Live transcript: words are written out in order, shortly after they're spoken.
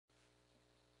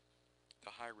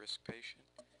high-risk patient.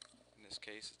 In this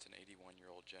case, it's an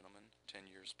 81-year-old gentleman, 10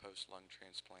 years post-lung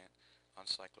transplant on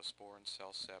cyclosporin,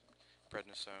 CellCept,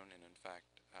 prednisone, and in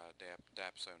fact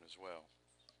dapsone as well.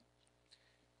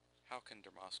 How can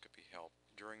dermoscopy help?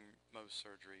 During Mohs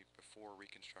surgery, before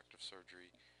reconstructive surgery,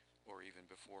 or even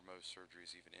before Mohs surgery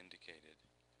is even indicated,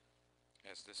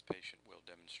 as this patient will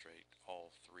demonstrate all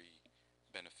three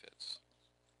benefits.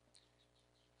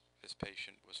 This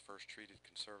patient was first treated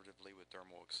conservatively with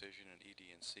dermal excision and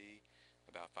ED&C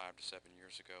about 5 to 7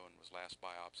 years ago and was last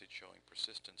biopsied showing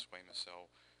persistent squamous cell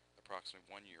approximately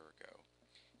 1 year ago.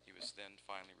 He was then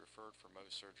finally referred for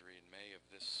Mohs surgery in May of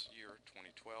this year,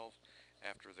 2012,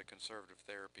 after the conservative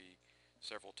therapy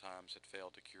several times had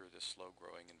failed to cure this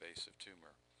slow-growing invasive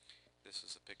tumor. This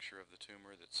is a picture of the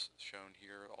tumor that's shown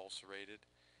here, ulcerated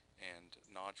and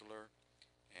nodular,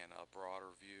 and a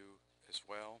broader view as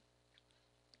well.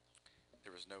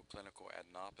 There was no clinical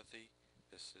adenopathy.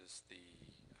 This is the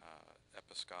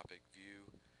episcopic view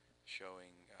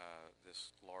showing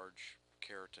this large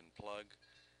keratin plug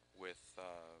with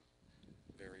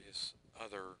various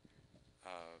other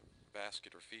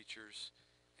vascular features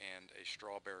and a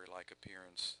strawberry-like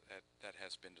appearance that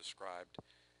has been described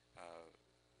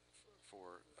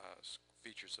for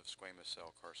features of squamous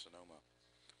cell carcinoma.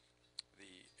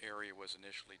 The area was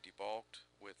initially debulked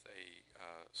with a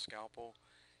scalpel,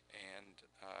 and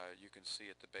you can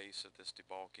see at the base of this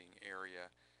debulking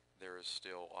area there is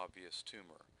still obvious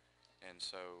tumor, and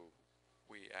so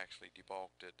we actually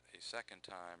debulked it a second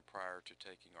time prior to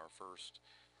taking our first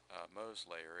Mohs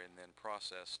layer, and then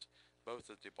processed both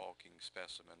the debulking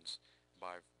specimens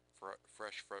by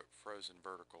fresh frozen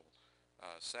vertical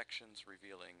sections,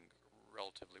 revealing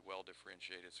relatively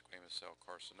well-differentiated squamous cell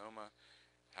carcinoma.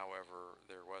 However,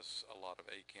 there was a lot of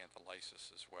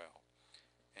acantholysis as well.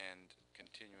 And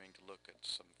continuing to look at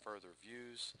some further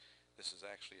views, this is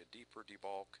actually a deeper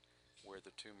debulk where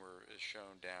the tumor is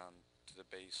shown down to the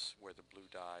base where the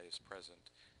blue dye is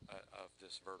present of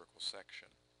this vertical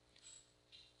section.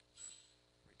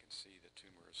 We can see the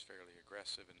tumor is fairly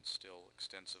aggressive and still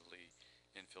extensively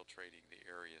infiltrating the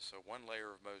area. So one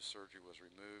layer of Mohs surgery was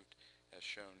removed as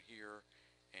shown here,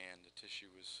 and the tissue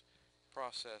was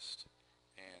processed,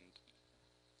 and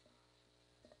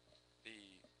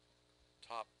the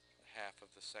top half of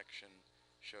the section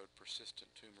showed persistent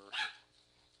tumor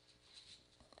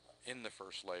in the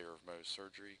first layer of Mohs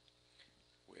surgery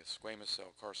with squamous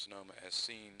cell carcinoma as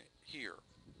seen here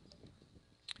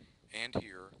and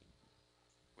here,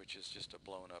 which is just a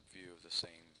blown up view of the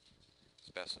same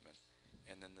specimen.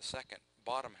 And then the second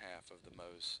bottom half of the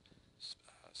Mohs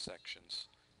sections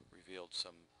revealed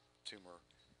some tumor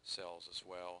cells as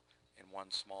well, and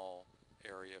one small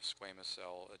area of squamous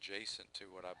cell adjacent to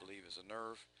what I believe is a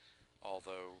nerve,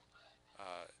 although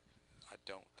I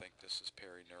don't think this is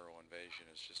perineural invasion.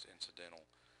 It's just incidental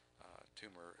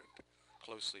tumor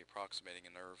closely approximating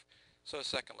a nerve. So a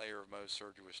second layer of Mohs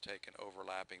surgery was taken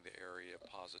overlapping the area of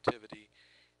positivity,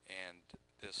 and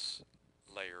this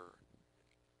layer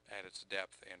at its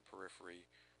depth and periphery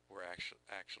were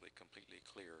actually completely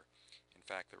clear. In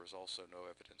fact, there was also no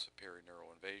evidence of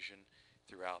perineural invasion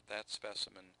throughout that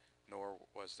specimen, nor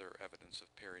was there evidence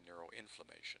of perineural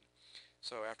inflammation.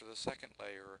 So after the second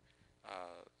layer,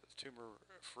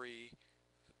 tumor-free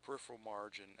peripheral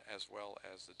margin as well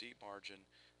as the deep margin,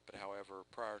 but however,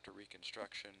 prior to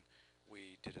reconstruction,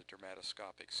 we did a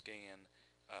dermatoscopic scan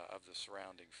of the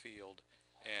surrounding field,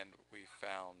 and we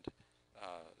found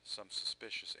some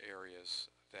suspicious areas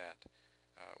that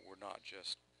were not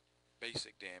just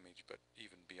basic damage, but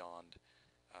even beyond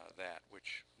that,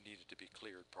 which needed to be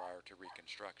cleared prior to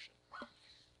reconstruction.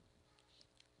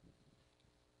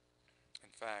 In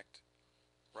fact,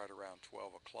 right around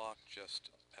 12 o'clock, just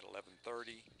at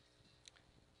 11:30.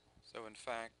 So in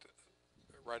fact,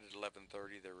 right at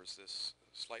 11:30, there was this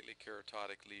slightly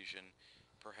keratotic lesion.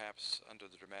 Perhaps under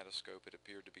the dermatoscope, it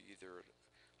appeared to be either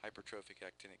hypertrophic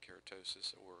actinic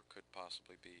keratosis or could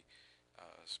possibly be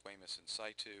squamous in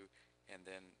situ. And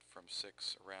then from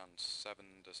around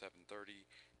 7 to 7:30,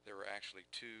 there were actually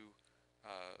two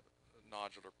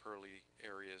nodular pearly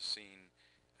areas seen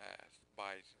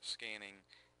by scanning,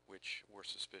 which were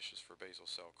suspicious for basal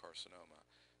cell carcinoma.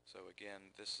 So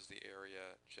again, this is the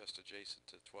area just adjacent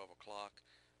to 12 o'clock.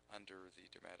 Under the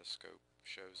dermatoscope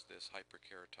shows this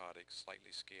hyperkeratotic,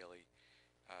 slightly scaly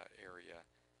area,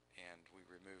 and we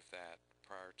removed that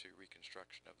prior to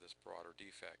reconstruction of this broader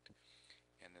defect.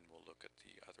 And then we'll look at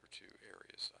the other two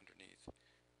areas underneath.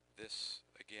 This,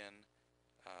 again,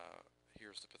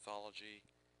 here's the pathology,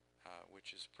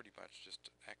 which is pretty much just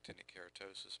actinic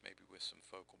keratosis, maybe with some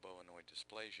focal bohinoid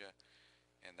dysplasia,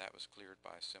 and that was cleared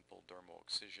by simple dermal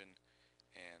excision,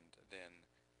 and then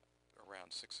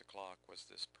around 6 o'clock was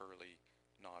this pearly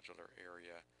nodular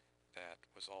area that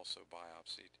was also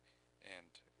biopsied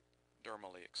and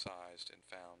dermally excised and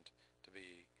found to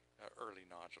be early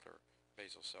nodular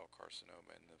basal cell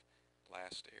carcinoma in the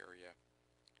last area.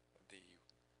 The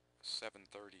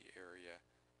 7:30 area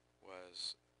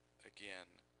was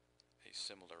again a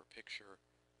similar picture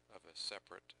of a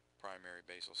separate primary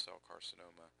basal cell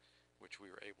carcinoma, which we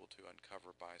were able to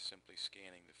uncover by simply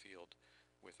scanning the field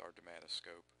with our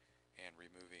dermatoscope and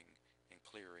removing and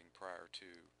clearing prior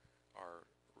to our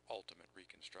ultimate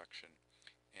reconstruction.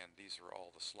 And these are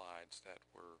all the slides that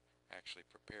were actually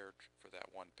prepared for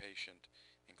that one patient,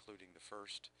 including the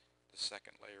first, the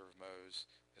second layer of Mohs,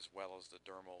 as well as the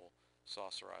dermal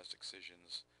saucerized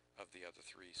excisions of the other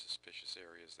three suspicious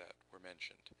areas that were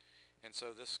mentioned. And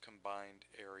so this combined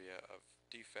area of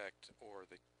defect, or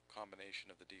the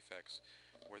combination of the defects,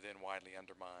 were then widely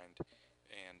undermined,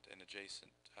 and an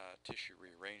adjacent tissue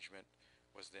rearrangement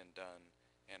was then done,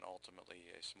 and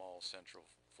ultimately a small central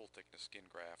full thickness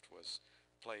skin graft was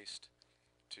placed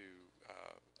to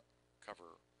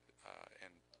cover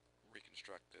and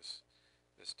reconstruct this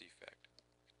defect.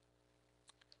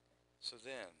 So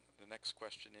then the next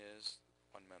question is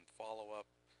 1 month follow-up,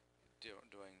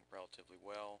 doing relatively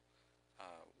well.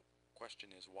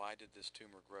 Question is, why did this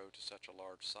tumor grow to such a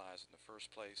large size in the first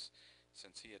place,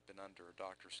 since he had been under a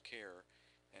doctor's care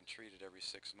and treated every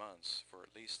 6 months for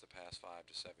at least the past 5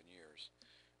 to 7 years?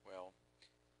 Well,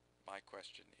 my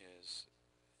question is,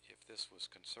 if this was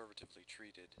conservatively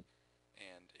treated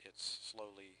and it's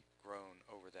slowly grown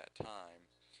over that time,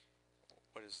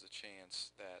 what is the chance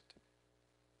that,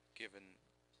 given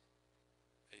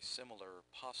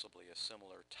possibly a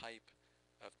similar type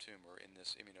of tumor in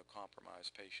this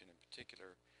immunocompromised patient in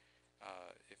particular,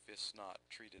 if it's not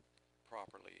treated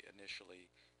properly initially,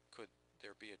 could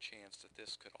there be a chance that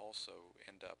this could also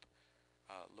end up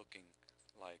looking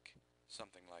like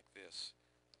something like this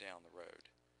down the road?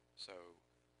 So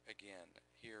again,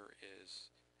 here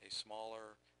is a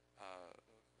smaller,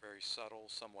 very subtle,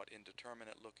 somewhat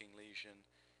indeterminate looking lesion,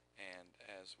 and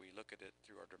as we look at it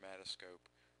through our dermatoscope,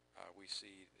 we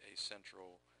see a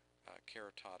central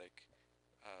keratotic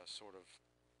sort of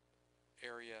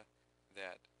area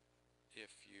that,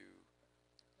 if you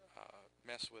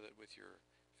mess with it with your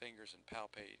fingers and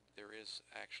palpate, there is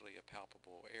actually a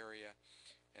palpable area.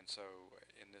 And so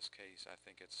in this case, I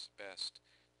think it's best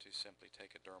to simply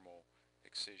take a dermal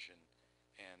excision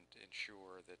and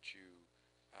ensure that you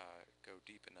go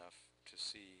deep enough to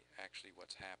see actually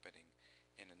what's happening.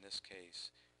 And in this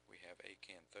case, we have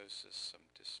acanthosis, some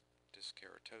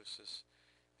dyskeratosis,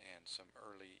 and some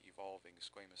early evolving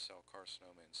squamous cell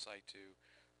carcinoma in situ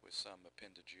with some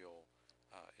appendigeal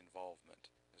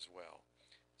involvement as well.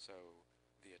 So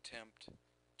the attempt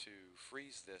to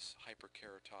freeze this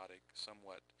hyperkeratotic,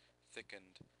 somewhat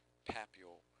thickened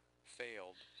papule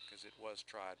failed, because it was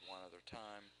tried one other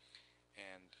time,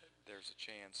 and there's a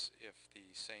chance, if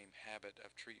the same habit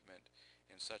of treatment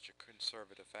in such a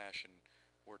conservative fashion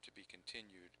were to be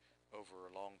continued over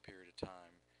a long period of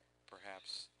time,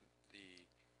 perhaps the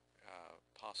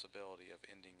possibility of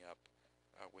ending up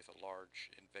with a large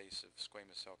invasive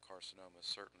squamous cell carcinoma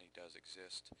certainly does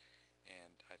exist.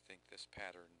 And I think this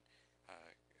pattern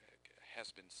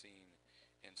has been seen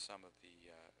in some of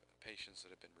the patients that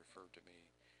have been referred to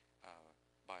me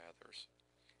by others.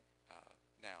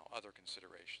 Now, other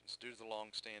considerations. Due to the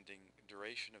long-standing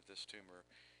duration of this tumor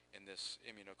in this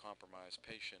immunocompromised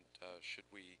patient, should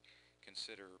we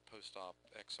consider post-op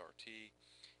XRT,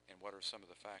 and what are some of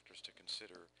the factors to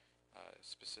consider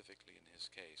specifically in his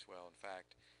case? Well, in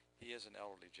fact, he is an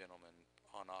elderly gentleman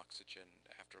on oxygen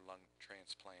after lung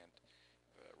transplant,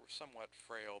 somewhat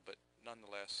frail, but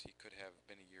nonetheless he could have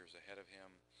many years ahead of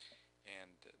him,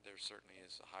 and there certainly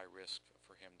is a high risk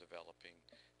for him developing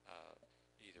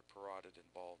either parotid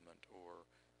involvement or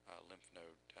lymph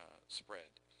node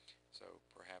spread. So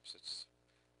perhaps it's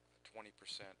 20%,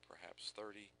 perhaps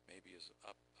 30, maybe is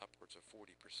upwards of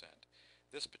 40%.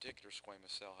 This particular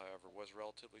squamous cell, however, was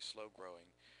relatively slow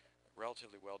growing,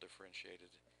 relatively well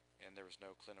differentiated, and there was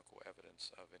no clinical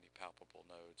evidence of any palpable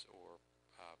nodes or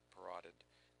parotid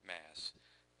mass.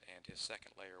 And his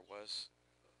second layer was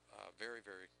very,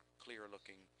 very clear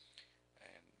looking,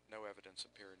 and no evidence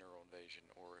of perineural invasion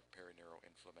or perineural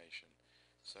inflammation.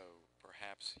 So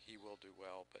perhaps he will do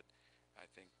well, but I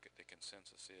think the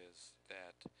consensus is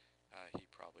that he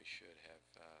probably should have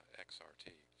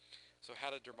XRT. So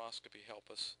how did dermoscopy help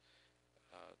us?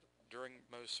 During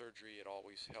Mohs surgery, it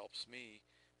always helps me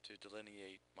to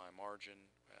delineate my margin.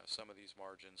 Some of these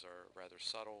margins are rather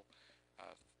subtle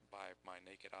by my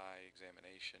naked eye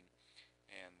examination,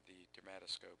 and the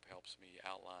dermatoscope helps me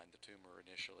outline the tumor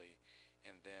initially,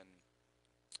 and then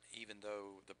even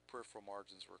though the peripheral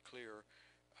margins were clear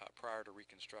prior to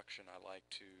reconstruction, I like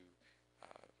to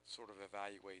sort of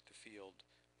evaluate the field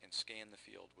and scan the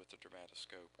field with the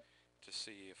dermatoscope to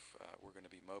see if we're going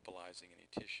to be mobilizing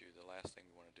any tissue. The last thing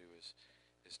we want to do is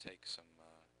take some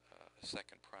a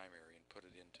second primary and put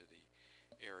it into the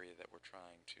area that we're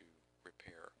trying to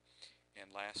repair. And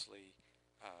lastly,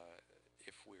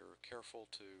 if we're careful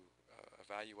to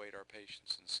evaluate our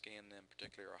patients and scan them,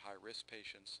 particularly our high-risk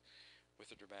patients, with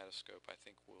the dermatoscope, I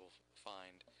think we'll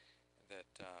find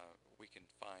that we can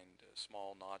find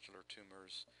small nodular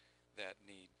tumors that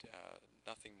need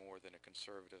nothing more than a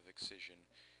conservative excision,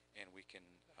 and we can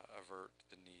avert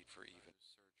the need for even